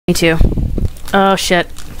Me too. Oh shit.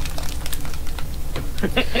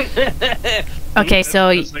 Okay, so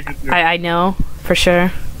I know for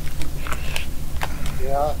sure.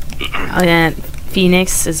 Yeah. Oh, yeah,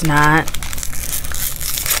 Phoenix is not.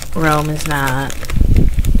 Rome is not.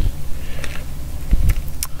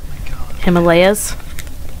 Himalayas,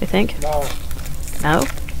 I think. No. No?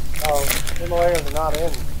 No. Himalayas are not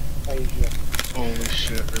in Asia. Holy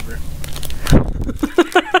shit, River.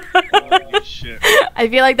 Holy shit. I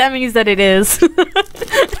feel like that means that it is. I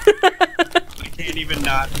can't even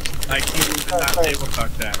not table talk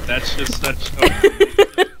that. That's just such a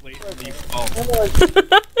blatantly false. Himalayas.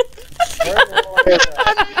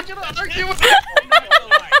 I'm not gonna argue with you.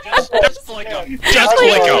 Just flick him. Just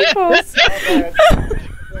flick him.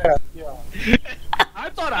 Yeah. I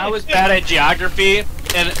thought I was bad at geography,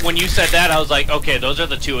 and when you said that, I was like, okay, those are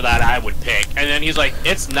the two that I would pick. And then he's like,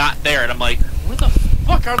 it's not there, and I'm like, where the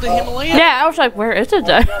fuck are the Himalayas? Yeah, I was like, where is it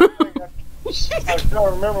though? I was trying to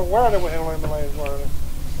remember where the Himalayas were.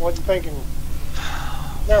 Wasn't thinking.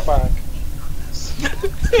 Never mind.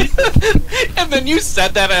 And then you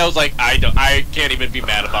said that, and I was like, I can't even be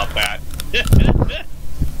mad about that. Because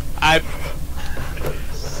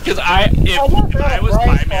if I was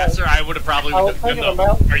Prime Master, I would have probably been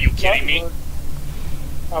the, are you kidding me?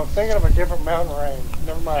 I was thinking of a different mountain range.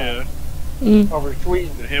 Never mind. Yeah. Over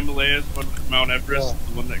Sweden. The Himalayas, Mount Everest,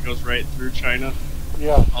 the one that goes right through China.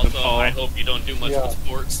 Yeah. Also, I hope you don't do much with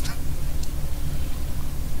sports.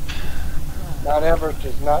 Mount Everest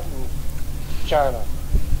is not in China.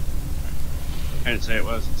 I didn't say it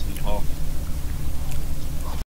was, it's in Nepal.